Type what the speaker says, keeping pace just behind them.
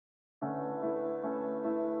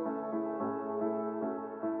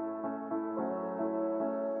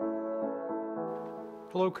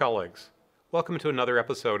Hello, colleagues. Welcome to another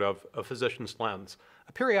episode of A Physician's Lens,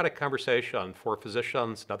 a periodic conversation for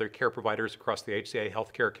physicians and other care providers across the HCA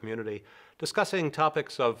healthcare community discussing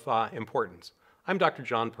topics of importance. I'm Dr.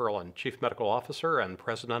 John Perlin, Chief Medical Officer and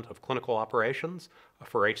President of Clinical Operations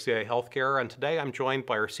for HCA Healthcare, and today I'm joined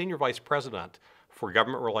by our Senior Vice President for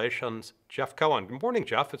Government Relations, Jeff Cohen. Good morning,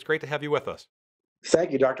 Jeff. It's great to have you with us.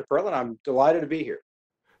 Thank you, Dr. Perlin. I'm delighted to be here.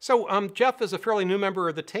 So, Jeff is a fairly new member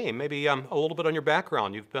of the team. Maybe a little bit on your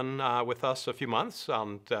background. You've been with us a few months,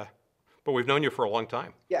 but we've known you for a long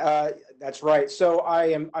time. Yeah, that's right. So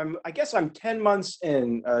I guess I'm 10 months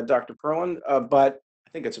in, Dr. Perlin, but I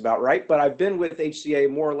think it's about right. But I've been with HCA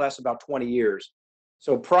more or less about 20 years.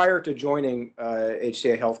 So prior to joining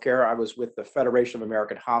HCA Healthcare, I was with the Federation of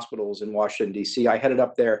American Hospitals in Washington, D.C. I headed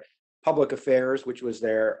up their public affairs, which was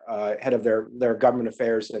their head of their government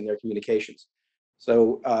affairs and their communications.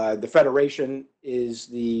 So the Federation is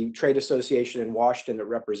the trade association in Washington that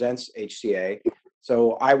represents HCA.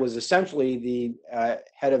 So I was essentially the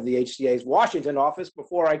head of the HCA's Washington office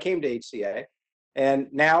before I came to HCA.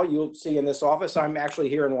 And now you'll see in this office, I'm actually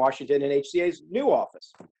here in Washington in HCA's new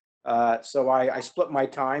office. So I split my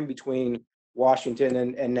time between Washington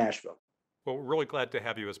and Nashville. Well, we're really glad to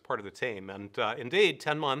have you as part of the team. And indeed,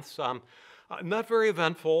 10 months, not very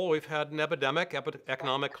eventful. We've had an epidemic,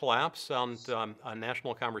 economic collapse, and a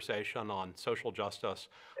national conversation on social justice.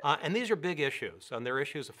 And these are big issues, and they're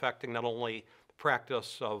issues affecting not only the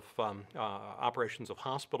practice of operations of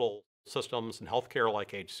hospital systems and healthcare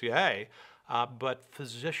like HCA, but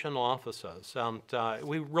physician offices. And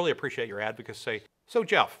we really appreciate your advocacy. So,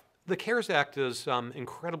 Jeff, the CARES Act is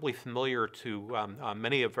incredibly familiar to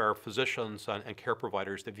many of our physicians and care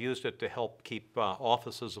providers. They've used it to help keep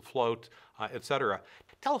offices afloat, et cetera.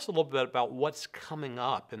 Tell us a little bit about what's coming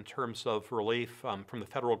up in terms of relief from the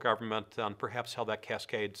federal government and perhaps how that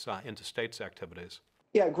cascades into states' activities.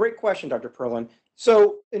 Yeah, great question, Dr. Perlin.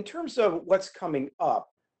 So in terms of what's coming up,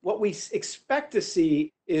 what we expect to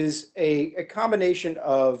see is a combination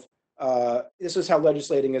of this is how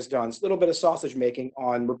legislating is done. It's a little bit of sausage making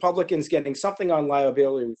on Republicans getting something on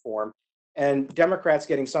liability reform and Democrats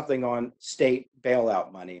getting something on state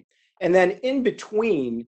bailout money. And then in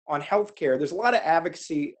between on healthcare, there's a lot of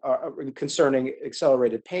advocacy concerning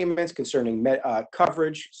accelerated payments, concerning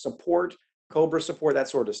coverage, support, COBRA support, that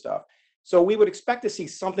sort of stuff. So we would expect to see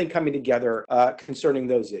something coming together concerning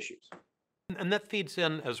those issues. And that feeds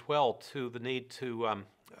in as well to the need to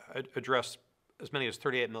address as many as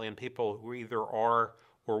 38 million people who either are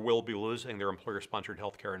or will be losing their employer-sponsored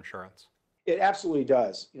health care insurance. It absolutely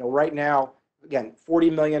does. Right now, again, 40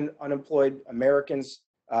 million unemployed Americans.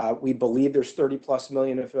 We believe there's 30 plus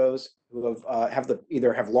million of those who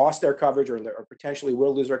either have lost their coverage or potentially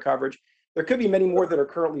will lose their coverage. There could be many more that are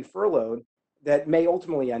currently furloughed that may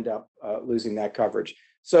ultimately end up losing that coverage.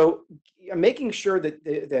 So making sure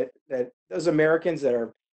that those Americans that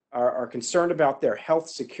are concerned about their health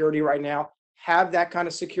security right now have that kind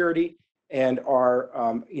of security and are,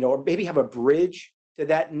 or maybe have a bridge to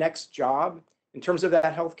that next job in terms of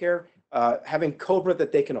that healthcare, having COBRA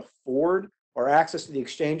that they can afford or access to the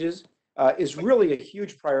exchanges is really a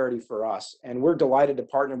huge priority for us. And we're delighted to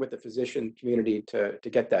partner with the physician community to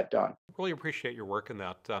get that done. Really appreciate your work in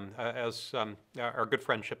that. As our good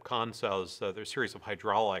friend Chip Kahn says, there's a series of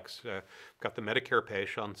hydraulics. We've got the Medicare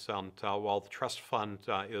patients, and while the trust fund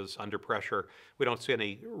is under pressure, we don't see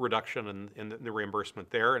any reduction in the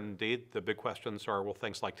reimbursement there. And indeed, the big questions are, will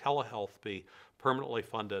things like telehealth be permanently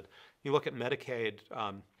funded? You look at Medicaid,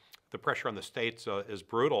 the pressure on the states is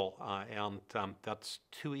brutal, and that's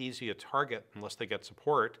too easy a target unless they get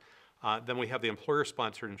support. Then we have the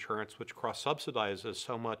employer-sponsored insurance, which cross-subsidizes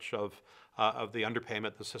so much of the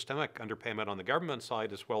underpayment, the systemic underpayment on the government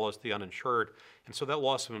side, as well as the uninsured. And so that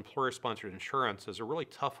loss of employer-sponsored insurance is a really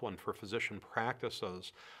tough one for physician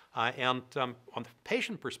practices. And on the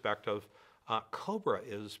patient perspective, COBRA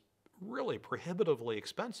is really prohibitively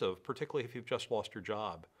expensive, particularly if you've just lost your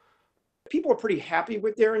job. People are pretty happy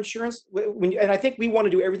with their insurance, and I think we want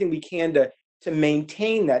to do everything we can to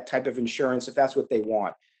maintain that type of insurance if that's what they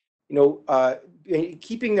want.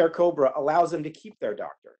 Keeping their COBRA allows them to keep their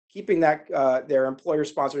doctor. Keeping that their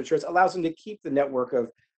employer-sponsored insurance allows them to keep the network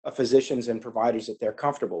of physicians and providers that they're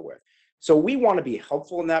comfortable with. So we want to be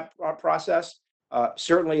helpful in that process.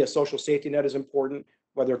 Certainly, a social safety net is important.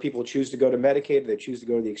 Whether people choose to go to Medicaid, they choose to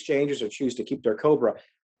go to the exchanges, or choose to keep their COBRA,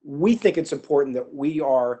 we think it's important that we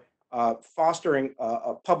are fostering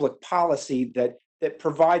a public policy that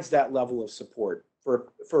provides that level of support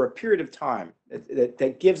for a period of time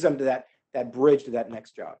that gives them to that bridge to that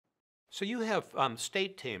next job. So you have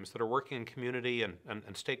state teams that are working in community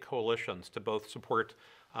and state coalitions to both support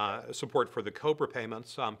for the COBRA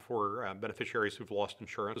payments for beneficiaries who've lost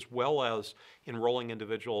insurance, as well as enrolling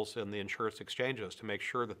individuals in the insurance exchanges to make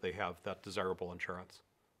sure that they have that desirable insurance.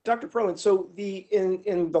 Dr. Perlin, so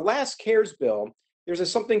in the last CARES bill,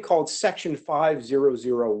 something called Section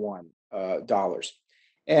 5001 dollars.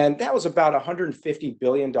 And that was about $150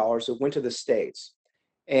 billion that went to the states.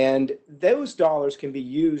 And those dollars can be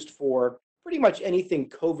used for pretty much anything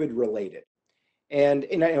COVID related. And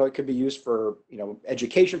it could be used for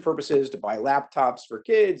education purposes, to buy laptops for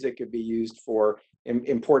kids. It could be used for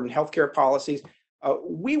important healthcare policies.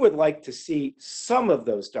 We would like to see some of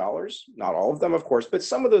those dollars, not all of them, of course, but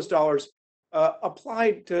some of those dollars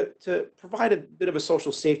applied to provide a bit of a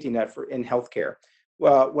social safety net in healthcare.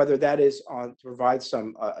 Whether that is to provide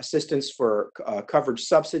some assistance for coverage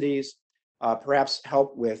subsidies, perhaps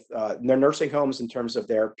help with their nursing homes in terms of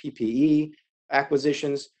their PPE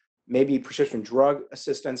acquisitions, maybe prescription drug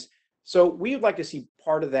assistance. So we would like to see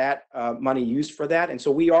part of that money used for that. And so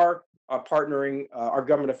we are partnering, our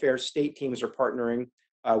government affairs state teams are partnering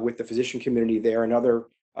with the physician community there and other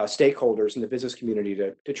stakeholders in the business community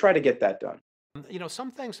to try to get that done.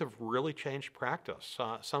 Some things have really changed practice.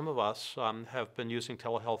 Some of us have been using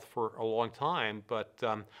telehealth for a long time, but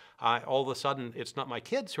all of a sudden, it's not my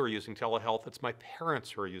kids who are using telehealth, it's my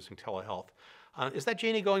parents who are using telehealth. Is that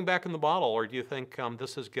genie going back in the bottle, or do you think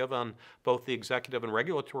this has given both the executive and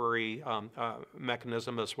regulatory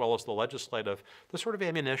mechanism as well as the legislative the sort of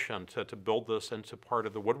ammunition to build this into part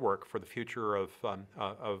of the woodwork for the future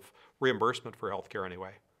of reimbursement for healthcare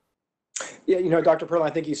anyway? Yeah, Dr. Perlin, I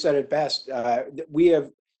think you said it best. We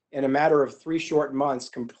have, in a matter of 3 short months,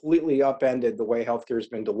 completely upended the way healthcare has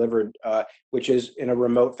been delivered, which is in a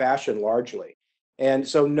remote fashion largely. And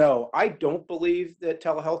so, no, I don't believe that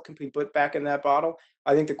telehealth can be put back in that bottle.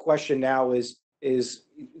 I think the question now is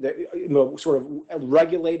sort of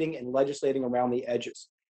regulating and legislating around the edges.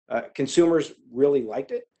 Consumers really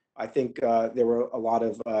liked it. I think there were a lot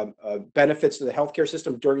of benefits to the healthcare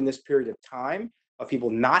system during this period of time of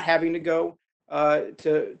people not having to go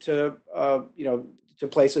to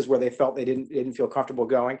places where they felt they didn't feel comfortable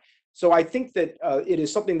going. So I think that it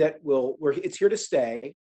is something that it's here to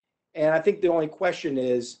stay. And I think the only question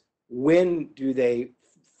is, when do they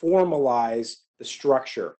formalize the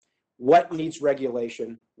structure? What needs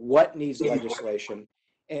regulation? What needs legislation?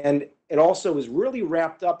 And it also is really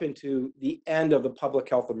wrapped up into the end of the public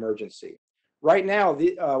health emergency. Right now,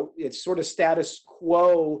 it's sort of status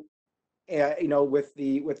quo, with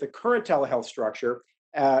the current telehealth structure,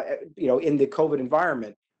 in the COVID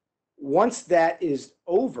environment. Once that is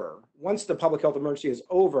over, once the public health emergency is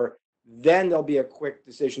over, then there'll be a quick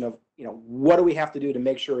decision of, what do we have to do to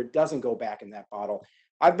make sure it doesn't go back in that bottle?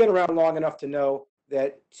 I've been around long enough to know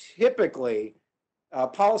that typically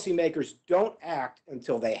policymakers don't act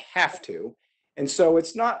until they have to. And so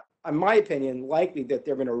it's not, in my opinion, likely that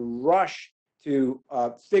they're going to rush to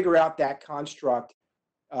figure out that construct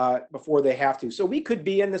before they have to. So we could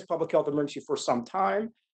be in this public health emergency for some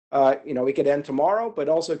time. It could end tomorrow, but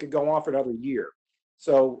also it could go on for another year.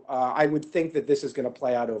 So I would think that this is going to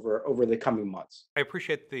play out over the coming months. I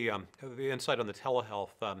appreciate the insight on the telehealth.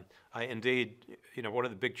 Indeed, one of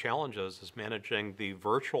the big challenges is managing the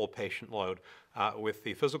virtual patient load with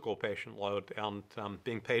the physical patient load, and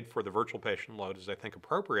being paid for the virtual patient load is, I think,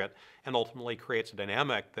 appropriate, and ultimately creates a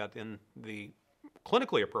dynamic that, in the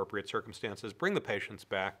clinically appropriate circumstances, bring the patients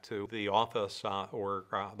back to the office or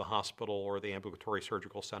the hospital or the ambulatory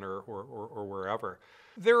surgical center or wherever.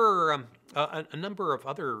 There are a number of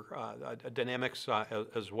other dynamics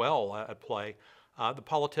as well at play. The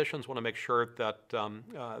politicians want to make sure that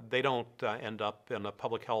they don't end up in a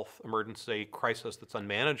public health emergency crisis that's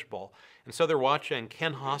unmanageable. And so they're watching,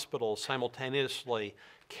 can hospitals simultaneously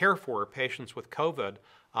care for patients with COVID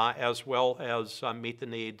as well as meet the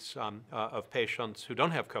needs of patients who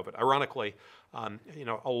don't have COVID? Ironically,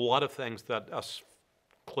 a lot of things that us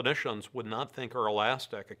clinicians would not think are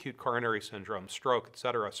elastic, acute coronary syndrome, stroke, et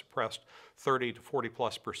cetera, suppressed 30 to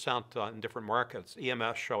 40+% in different markets.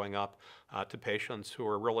 EMS showing up to patients who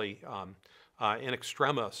are really in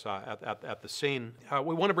extremis at the scene.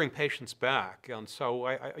 We want to bring patients back, and so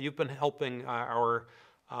you've been helping our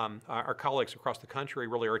colleagues across the country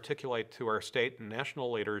really articulate to our state and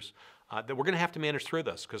national leaders that we're going to have to manage through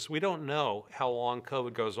this, because we don't know how long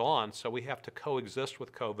COVID goes on, so we have to coexist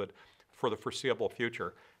with COVID for the foreseeable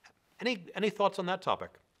future. Any thoughts on that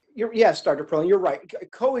topic? Yes, Dr. Perlin, you're right.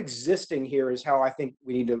 Coexisting here is how I think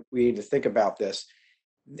we need to think about this.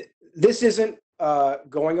 This isn't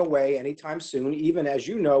going away anytime soon. Even, as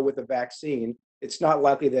you know, with the vaccine, it's not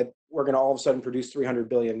likely that we're going to all of a sudden produce 300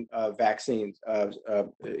 billion vaccines,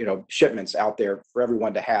 shipments out there for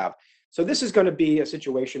everyone to have. So this is going to be a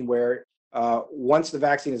situation where once the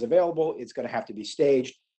vaccine is available, it's going to have to be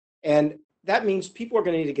staged. And that means people are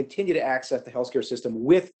going to need to continue to access the healthcare system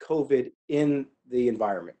with COVID in the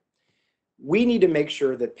environment. We need to make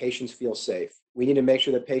sure that patients feel safe. We need to make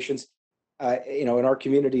sure that patients, in our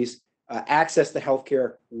communities, access the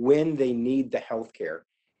healthcare when they need the healthcare.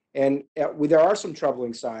 And there are some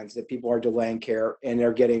troubling signs that people are delaying care and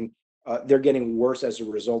they're getting worse as a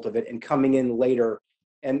result of it and coming in later.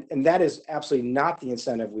 And that is absolutely not the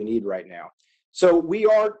incentive we need right now. So we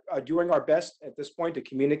are doing our best at this point to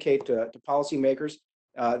communicate to policymakers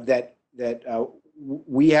that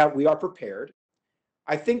we are prepared.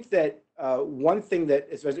 I think that one thing that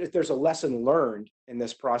if there's a lesson learned in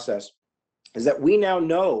this process is that we now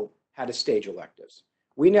know how to stage electives.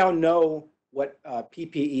 We now know what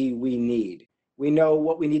PPE we need. We know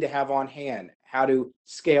what we need to have on hand, how to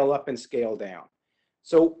scale up and scale down.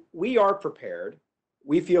 So we are prepared.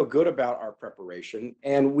 We feel good about our preparation,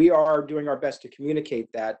 and we are doing our best to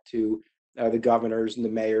communicate that to the governors and the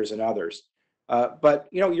mayors and others. But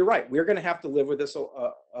you're right. We're going to have to live with this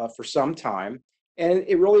for some time, and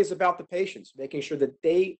it really is about the patients, making sure that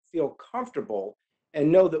they feel comfortable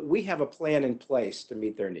and know that we have a plan in place to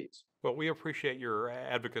meet their needs. Well, we appreciate your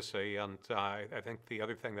advocacy, and I think the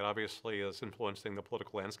other thing that obviously is influencing the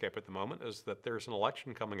political landscape at the moment is that there's an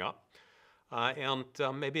election coming up. And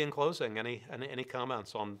maybe in closing, any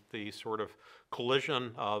comments on the sort of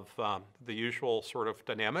collision of the usual sort of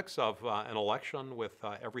dynamics of an election with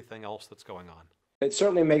everything else that's going on? It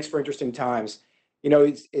certainly makes for interesting times.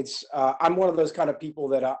 I'm one of those kind of people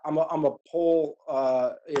that I'm a poll,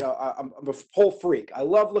 I'm a poll freak. I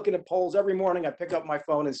love looking at polls every morning. I pick up my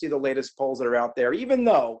phone and see the latest polls that are out there, even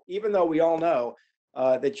though we all know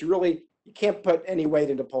that you can't put any weight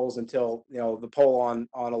into polls until the poll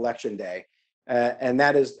on election day. And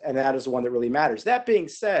that is the one that really matters. That being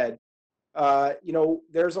said,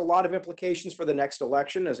 there's a lot of implications for the next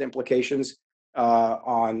election. There's implications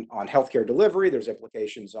on healthcare delivery. There's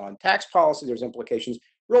implications on tax policy. There's implications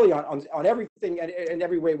really on everything and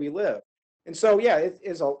every way we live. And so, yeah, it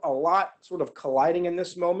is a lot sort of colliding in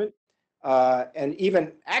this moment. And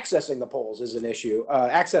even accessing the polls is an issue.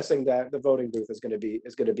 Accessing the voting booth is going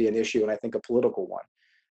to be an issue, and I think a political one.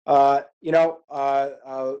 The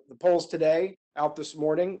polls today out this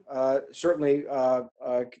morning certainly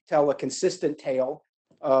tell a consistent tale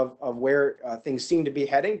of where things seem to be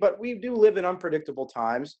heading, but we do live in unpredictable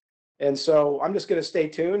times, and so I'm just going to stay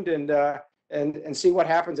tuned and see what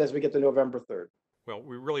happens as we get to November 3rd. Well,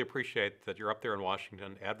 we really appreciate that you're up there in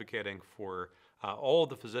Washington advocating for all of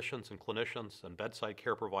the physicians and clinicians and bedside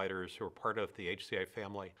care providers who are part of the HCA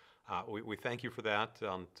family. We thank you for that,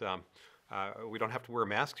 and we don't have to wear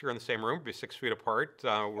masks here in the same room. We'll be 6 feet apart.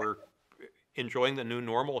 We're enjoying the new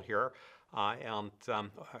normal here. And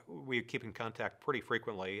we keep in contact pretty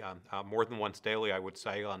frequently, more than once daily, I would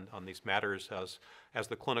say, on these matters as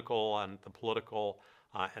the clinical and the political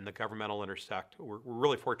and the governmental intersect. We're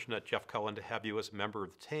really fortunate, Jeff Cohen, to have you as a member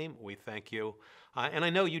of the team. We thank you. And I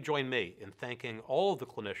know you join me in thanking all of the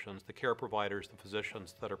clinicians, the care providers, the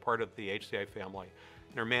physicians that are part of the HCA family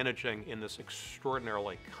and are managing in this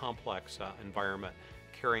extraordinarily complex environment,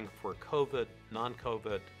 caring for COVID,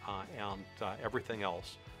 non-COVID, and everything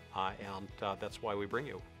else. And that's why we bring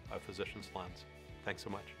you a Physician's Lens. Thanks so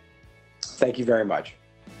much. Thank you very much.